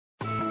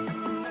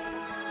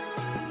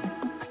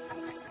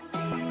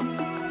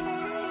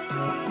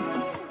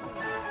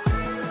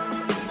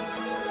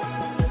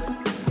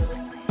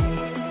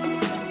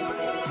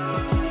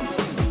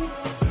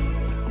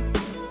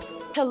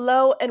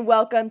Hello and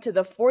welcome to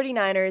the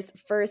 49ers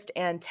First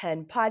and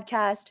 10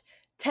 podcast,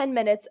 10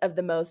 minutes of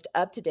the most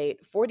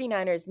up-to-date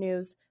 49ers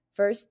news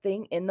first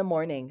thing in the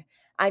morning.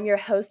 I'm your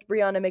host,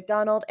 Brianna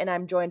McDonald, and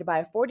I'm joined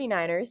by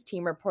 49ers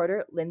team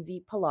reporter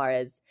Lindsay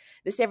Polares.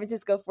 The San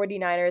Francisco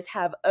 49ers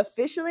have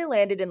officially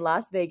landed in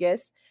Las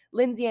Vegas.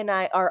 Lindsay and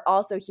I are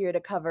also here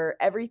to cover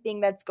everything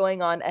that's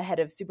going on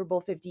ahead of Super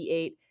Bowl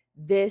 58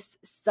 this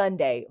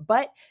Sunday.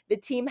 But the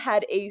team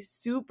had a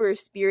super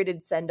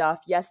spirited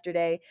send-off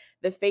yesterday.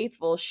 The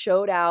faithful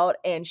showed out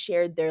and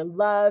shared their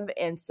love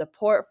and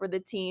support for the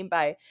team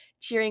by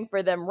cheering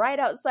for them right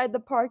outside the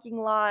parking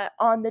lot,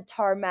 on the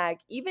tarmac,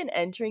 even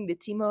entering the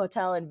team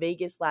hotel in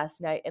Vegas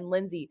last night. And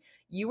Lindsay,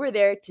 you were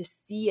there to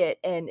see it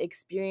and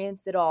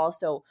experience it all.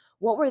 So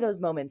what were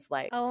those moments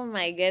like? Oh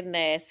my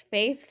goodness,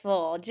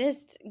 faithful.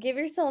 Just give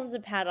yourselves a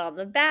pat on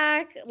the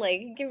back,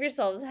 give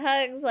yourselves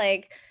hugs,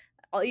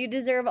 you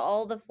deserve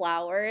all the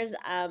flowers.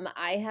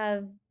 I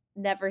have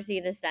never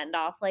seen a send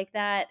off like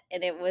that,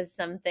 and it was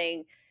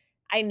something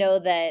I know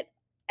that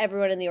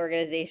everyone in the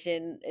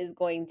organization is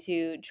going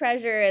to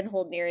treasure and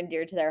hold near and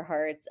dear to their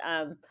hearts.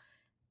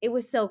 It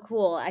was so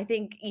cool. I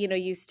think,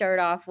 you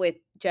start off with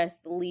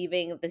just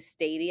leaving the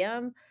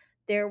stadium.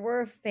 There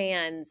were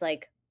fans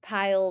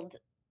piled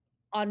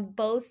on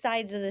both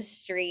sides of the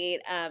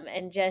street,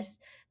 and just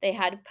they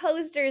had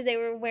posters, they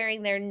were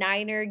wearing their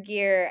Niner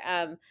gear,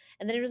 and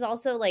then it was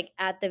also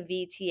at the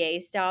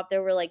VTA stop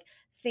there were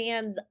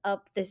fans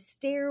up the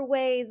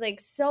stairways,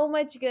 so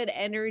much good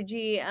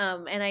energy,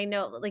 and I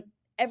know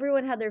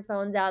everyone had their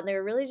phones out and they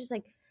were really just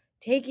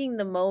taking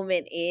the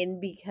moment in,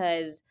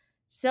 because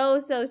so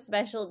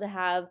special to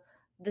have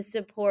the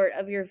support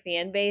of your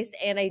fan base.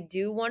 And I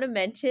do want to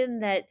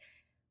mention that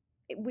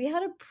we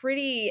had a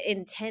pretty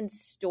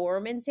intense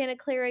storm in Santa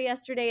Clara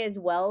yesterday as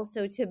well.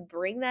 So to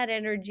bring that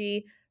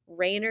energy,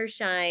 rain or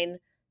shine,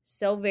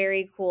 so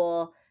very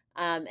cool.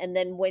 And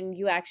then when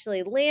you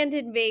actually land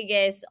in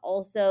Vegas,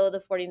 also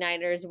the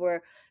 49ers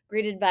were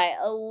greeted by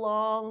a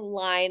long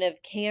line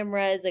of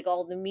cameras,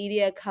 all the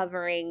media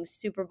covering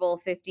Super Bowl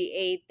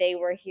 58. They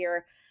were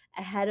here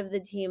ahead of the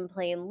team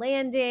plane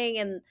landing,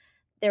 and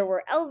there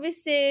were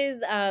Elvises.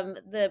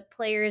 The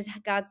players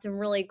got some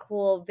really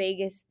cool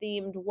Vegas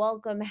themed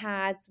welcome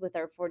hats with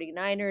our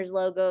 49ers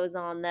logos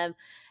on them.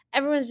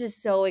 Everyone's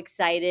just so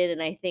excited.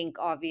 And I think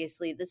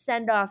obviously the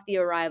send off, the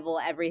arrival,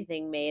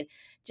 everything made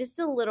just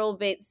a little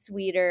bit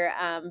sweeter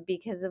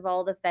because of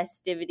all the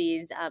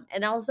festivities.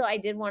 And also, I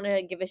did want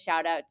to give a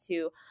shout out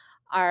to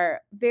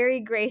our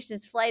very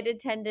gracious flight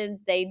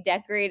attendants. They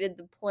decorated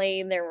the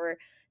plane. There were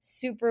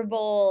Super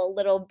Bowl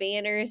little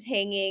banners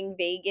hanging,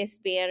 Vegas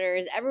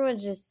banners.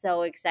 Everyone's just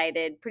so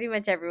excited. Pretty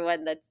much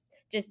everyone that's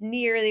just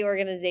near the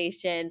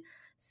organization,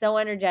 so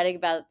energetic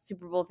about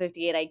Super Bowl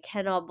 58. I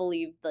cannot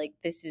believe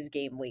this is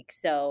game week.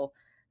 So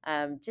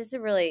just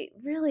a really,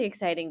 really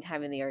exciting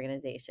time in the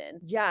organization.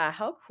 Yeah,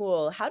 how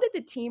cool. How did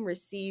the team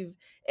receive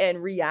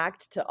and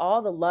react to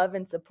all the love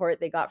and support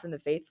they got from the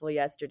faithful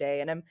yesterday?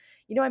 And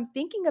I'm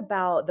thinking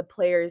about the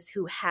players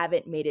who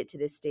haven't made it to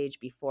this stage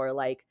before,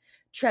 like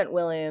Trent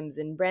Williams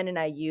and Brandon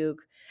Ayuk.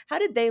 How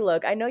did they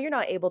look? I know you're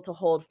not able to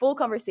hold full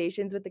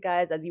conversations with the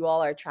guys as you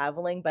all are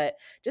traveling, but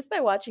just by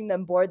watching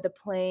them board the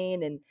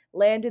plane and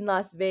land in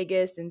Las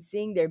Vegas and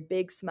seeing their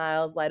big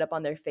smiles light up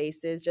on their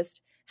faces,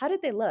 just how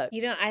did they look?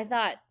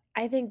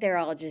 I think they're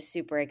all just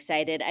super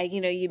excited.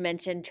 You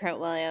mentioned Trent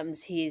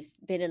Williams. He's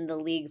been in the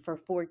league for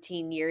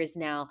 14 years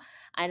now.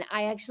 And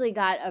I actually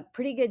got a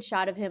pretty good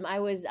shot of him. I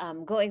was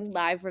going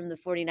live from the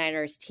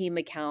 49ers team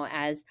account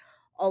as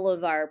all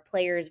of our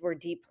players were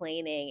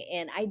deplaning.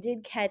 And I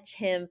did catch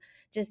him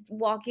just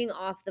walking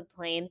off the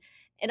plane.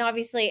 And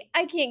obviously,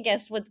 I can't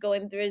guess what's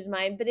going through his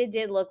mind, but it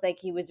did look like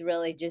he was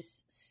really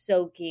just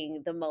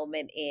soaking the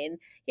moment in.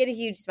 He had a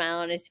huge smile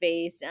on his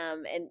face.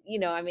 And,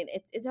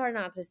 it's hard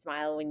not to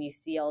smile when you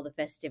see all the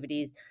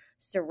festivities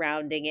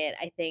surrounding it.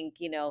 I think,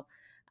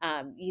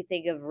 you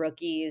think of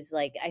rookies,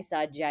 like I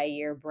saw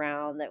Jair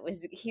Brown,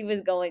 he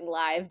was going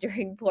live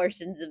during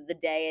portions of the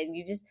day, and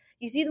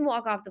you see them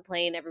walk off the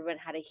plane. Everyone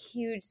had a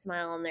huge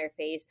smile on their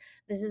face.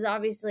 This is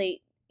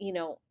obviously,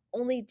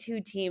 only two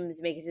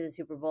teams make it to the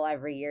Super Bowl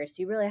every year. So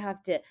you really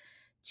have to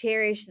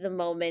cherish the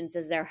moments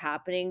as they're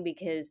happening,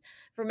 because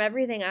from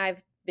everything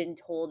I've been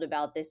told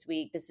about this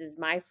week, this is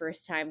my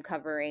first time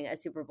covering a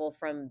Super Bowl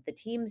from the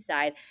team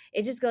side.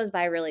 It just goes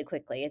by really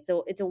quickly. It's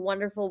a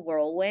wonderful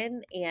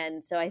whirlwind.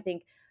 And so I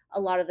think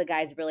a lot of the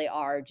guys really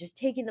are just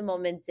taking the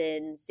moments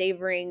in,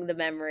 savoring the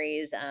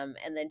memories,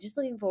 and then just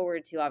looking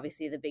forward to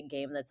obviously the big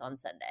game that's on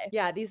Sunday.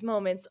 Yeah, these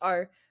moments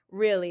are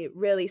really,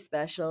 really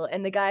special,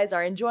 and the guys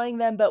are enjoying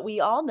them, but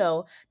we all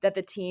know that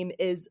the team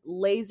is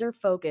laser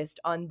focused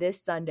on this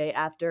Sunday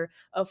after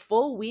a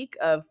full week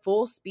of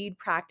full speed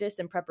practice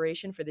and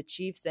preparation for the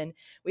Chiefs. And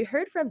we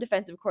heard from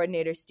defensive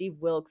coordinator Steve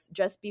Wilks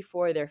just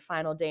before their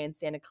final day in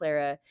Santa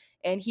Clara,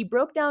 and he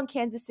broke down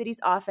Kansas City's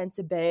offense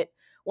a bit.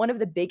 One of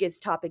the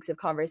biggest topics of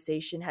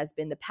conversation has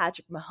been the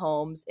Patrick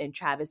Mahomes and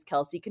Travis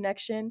Kelce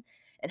connection.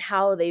 and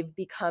how they've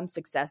become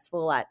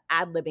successful at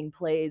ad-libbing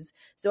plays.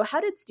 So how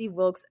did Steve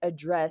Wilkes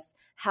address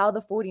how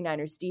the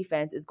 49ers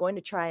defense is going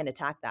to try and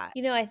attack that?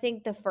 I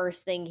think the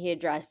first thing he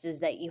addressed is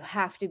that you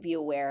have to be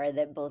aware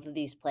that both of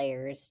these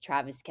players,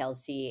 Travis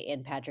Kelsey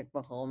and Patrick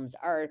Mahomes,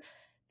 are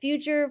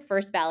future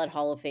first ballot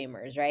Hall of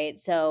Famers, right?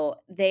 So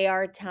they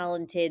are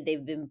talented.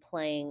 They've been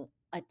playing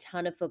a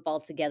ton of football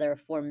together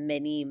for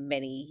many,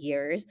 many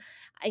years.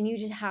 And you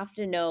just have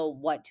to know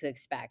what to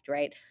expect,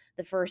 right?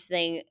 The first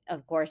thing,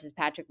 of course, is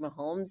Patrick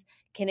Mahomes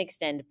can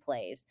extend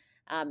plays.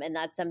 And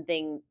that's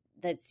something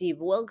that Steve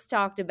Wilkes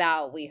talked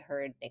about. We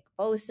heard Nick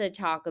Bosa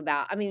talk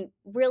about. I mean,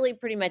 really,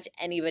 pretty much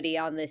anybody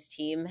on this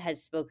team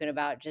has spoken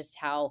about just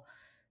how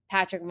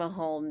Patrick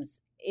Mahomes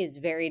is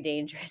very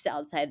dangerous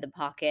outside the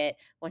pocket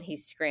when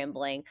he's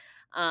scrambling.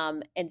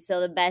 And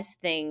so the best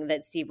thing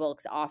that Steve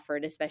Wilkes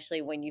offered,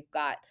 especially when you've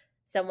got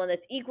someone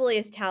that's equally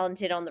as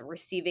talented on the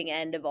receiving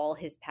end of all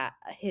his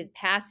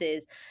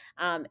passes,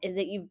 is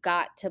that you've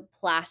got to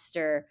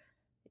plaster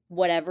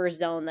whatever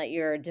zone that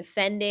you're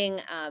defending.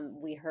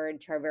 We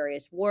heard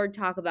Charvarius Ward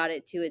talk about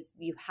it too. It's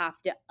you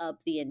have to up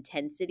the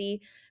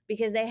intensity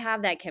because they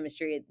have that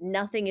chemistry.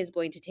 Nothing is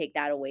going to take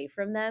that away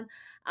from them.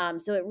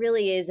 So it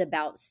really is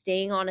about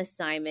staying on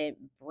assignment,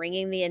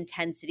 bringing the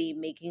intensity,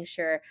 making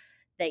sure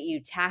that you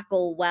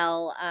tackle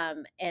well.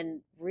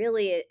 And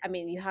really, I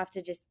mean, you have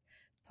to just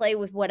play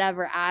with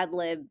whatever ad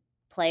lib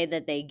play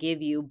that they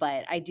give you.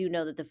 But I do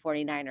know that the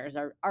 49ers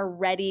are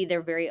ready.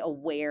 They're very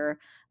aware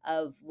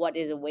of what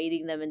is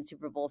awaiting them in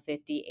Super Bowl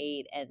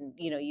 58. And,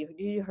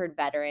 you heard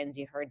veterans,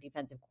 you heard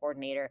defensive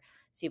coordinator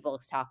Steve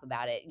Wilkes talk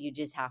about it. You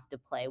just have to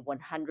play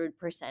 100%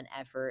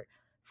 effort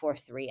for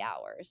 3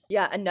 hours.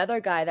 Yeah, another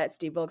guy that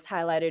Steve Wilkes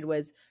highlighted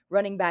was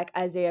running back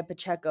Isaiah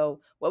Pacheco.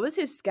 What was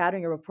his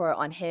scouting report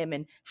on him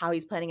and how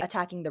he's planning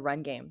attacking the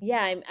run game?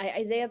 Yeah,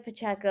 Isaiah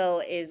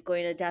Pacheco is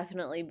going to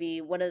definitely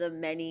be one of the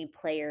many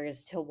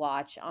players to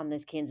watch on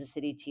this Kansas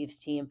City Chiefs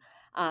team.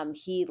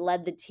 He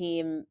led the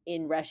team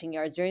in rushing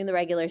yards during the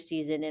regular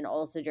season and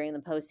also during the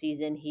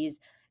postseason. He's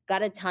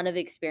got a ton of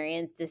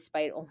experience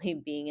despite only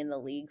being in the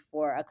league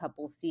for a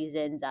couple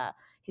seasons.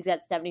 He's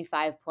got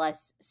 75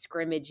 plus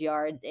scrimmage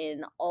yards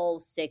in all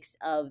 6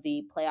 of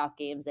the playoff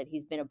games that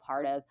he's been a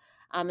part of.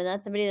 And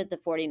that's somebody that the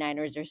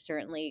 49ers are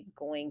certainly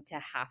going to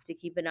have to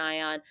keep an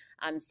eye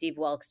on. Steve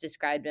Wilkes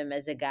described him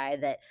as a guy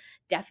that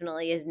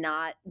definitely is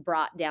not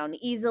brought down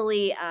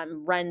easily,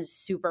 runs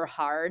super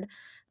hard.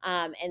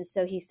 And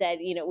so he said,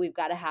 we've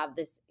got to have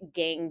this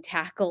gang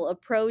tackle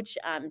approach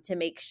to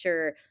make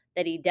sure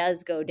that he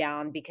does go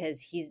down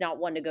because he's not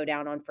one to go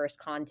down on first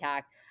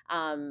contact.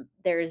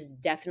 There's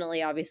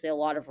definitely, obviously, a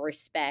lot of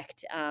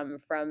respect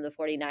from the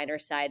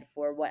 49ers side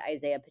for what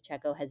Isaiah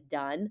Pacheco has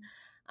done.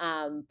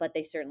 But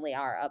they certainly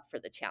are up for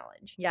the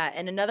challenge. Yeah,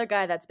 and another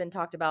guy that's been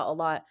talked about a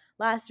lot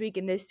last week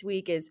and this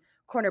week is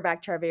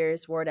cornerback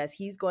Charvarius Ward as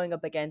he's going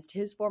up against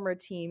his former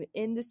team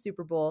in the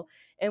Super Bowl.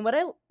 And what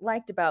I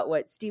liked about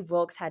what Steve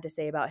Wilkes had to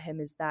say about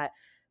him is that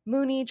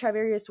Mooney,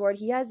 Charvarius Ward,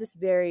 he has this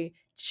very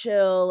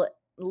chill,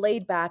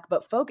 laid back,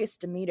 but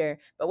focused demeanor.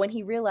 But when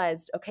he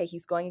realized, okay,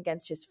 he's going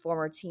against his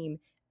former team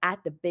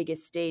at the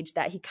biggest stage,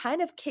 that he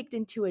kind of kicked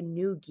into a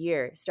new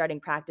gear starting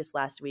practice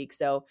last week.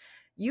 So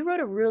you wrote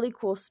a really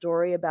cool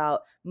story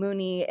about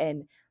Mooney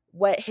and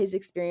what his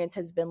experience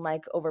has been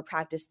like over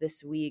practice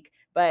this week,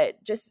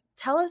 but just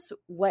tell us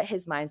what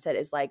his mindset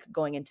is like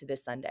going into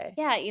this Sunday.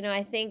 Yeah,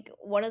 I think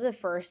one of the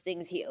first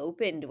things he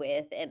opened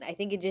with, and I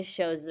think it just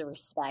shows the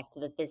respect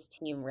that this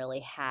team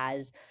really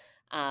has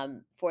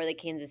for the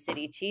Kansas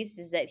City Chiefs,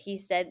 is that he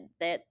said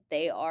that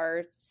they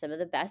are some of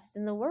the best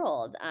in the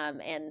world.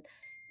 And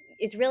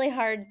it's really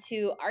hard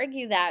to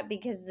argue that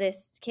because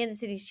this Kansas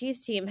City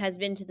Chiefs team has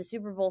been to the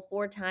Super Bowl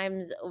 4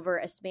 times over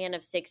a span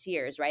of 6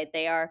 years, right?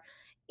 They are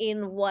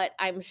in what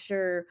I'm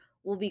sure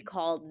will be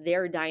called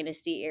their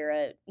dynasty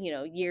era,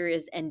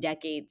 years and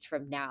decades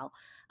from now.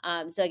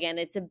 So again,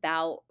 it's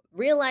about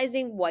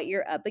realizing what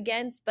you're up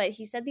against, but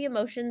he said the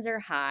emotions are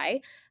high,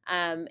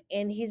 and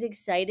he's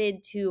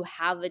excited to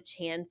have a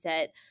chance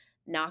at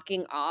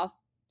knocking off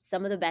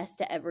some of the best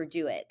to ever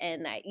do it.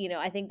 And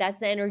I think that's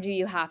the energy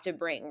you have to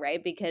bring,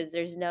 right? Because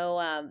there's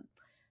no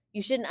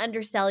you shouldn't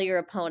undersell your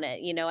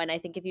opponent, and I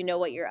think if you know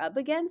what you're up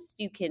against,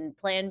 you can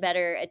plan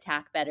better,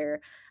 attack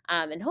better,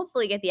 and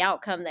hopefully get the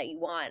outcome that you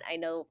want. I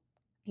know,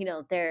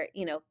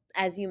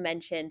 as you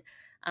mentioned,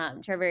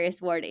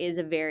 Charvarius Ward is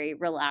a very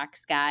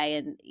relaxed guy,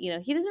 and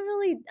he doesn't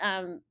really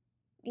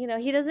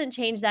he doesn't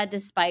change that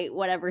despite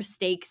whatever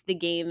stakes the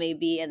game may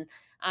be.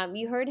 And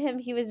you heard him;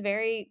 he was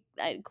very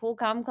cool,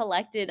 calm,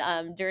 collected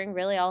during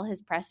really all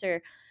his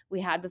presser we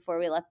had before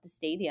we left the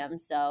stadium.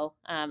 So,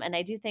 and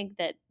I do think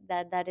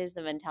that is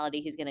the mentality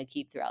he's going to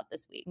keep throughout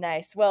this week.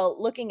 Nice. Well,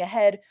 looking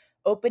ahead,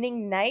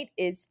 opening night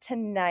is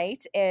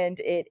tonight, and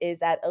it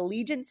is at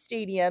Allegiant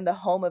Stadium, the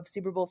home of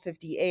Super Bowl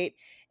 58.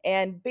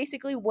 And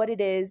basically, what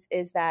it is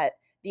that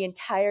the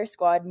entire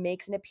squad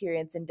makes an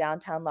appearance in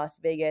downtown Las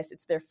Vegas.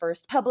 It's their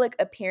first public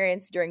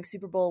appearance during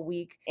Super Bowl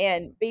week,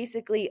 and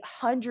basically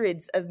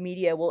hundreds of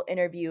media will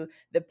interview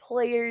the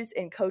players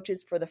and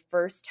coaches for the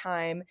first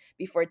time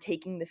before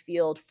taking the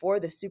field for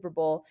the Super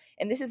Bowl.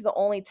 And this is the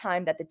only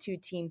time that the two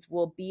teams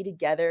will be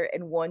together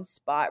in one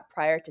spot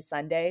prior to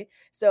Sunday.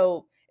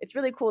 So it's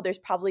really cool. There's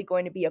probably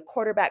going to be a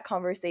quarterback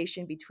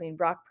conversation between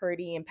Brock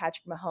Purdy and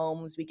Patrick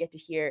Mahomes. We get to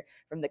hear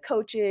from the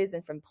coaches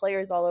and from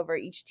players all over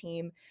each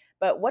team.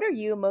 But what are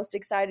you most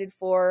excited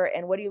for,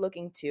 and what are you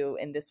looking to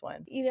in this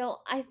one?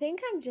 I think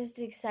I'm just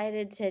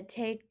excited to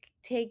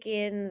take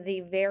in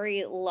the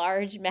very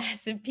large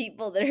mass of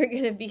people that are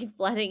going to be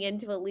flooding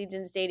into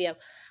Allegiant Stadium.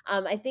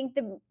 I think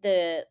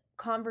the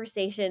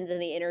conversations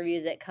and the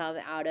interviews that come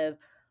out of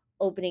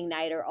opening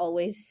night are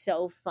always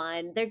so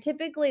fun. They're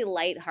typically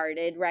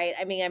lighthearted, right?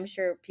 I mean, I'm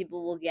sure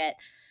people will get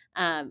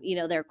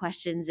their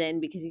questions in,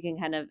 because you can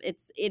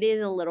it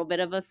is a little bit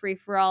of a free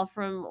for all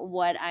from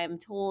what I'm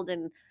told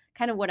and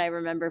kind of what I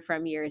remember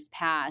from years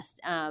past.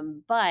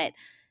 But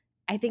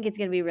I think it's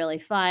going to be really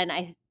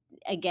fun.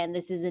 Again,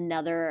 this is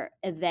another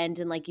event,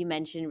 and like you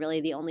mentioned,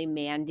 really the only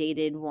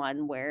mandated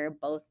one where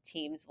both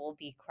teams will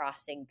be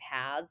crossing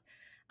paths.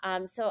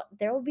 So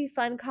there will be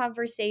fun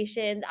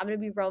conversations. I'm going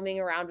to be roaming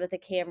around with a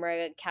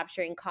camera,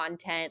 capturing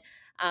content.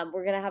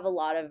 We're going to have a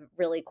lot of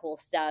really cool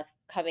stuff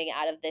coming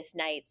out of this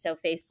night. So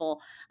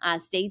faithful,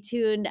 stay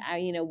tuned.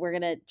 We're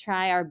going to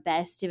try our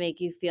best to make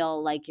you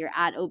feel like you're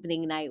at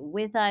opening night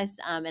with us.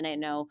 And I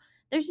know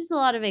there's just a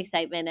lot of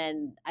excitement,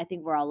 and I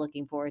think we're all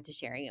looking forward to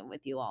sharing it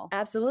with you all.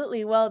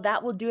 Absolutely. Well,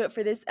 that will do it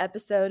for this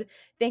episode.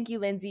 Thank you,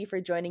 Lindsay, for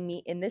joining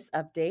me in this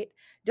update.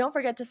 Don't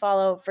forget to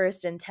follow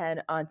First and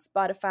 10 on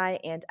Spotify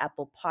and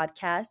Apple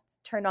Podcasts.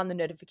 Turn on the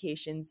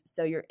notifications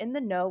so you're in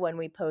the know when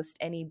we post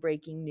any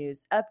breaking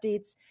news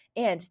updates.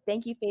 And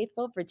thank you,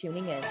 Faithful, for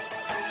tuning in.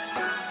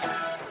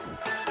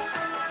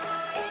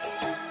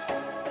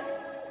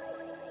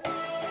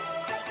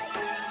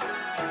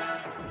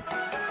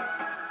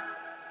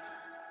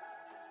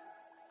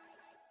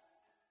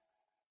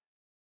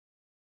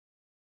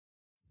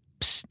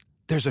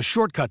 There's a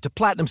shortcut to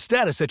platinum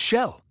status at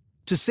Shell.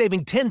 To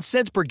saving 10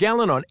 cents per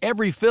gallon on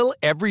every fill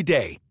every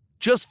day.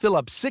 Just fill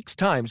up 6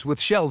 times with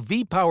Shell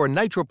V-Power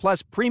Nitro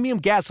Plus Premium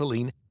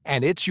Gasoline,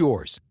 and it's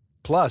yours.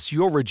 Plus,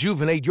 you'll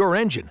rejuvenate your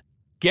engine.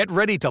 Get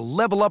ready to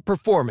level up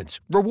performance,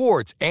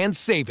 rewards, and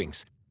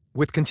savings.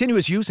 With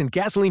continuous use in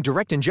gasoline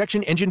direct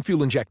injection engine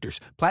fuel injectors,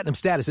 platinum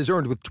status is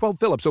earned with 12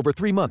 fill-ups over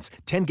 3 months,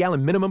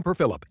 10-gallon minimum per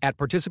fill-up at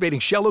participating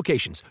Shell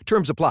locations.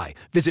 Terms apply.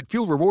 Visit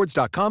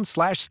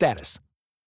fuelrewards.com/status.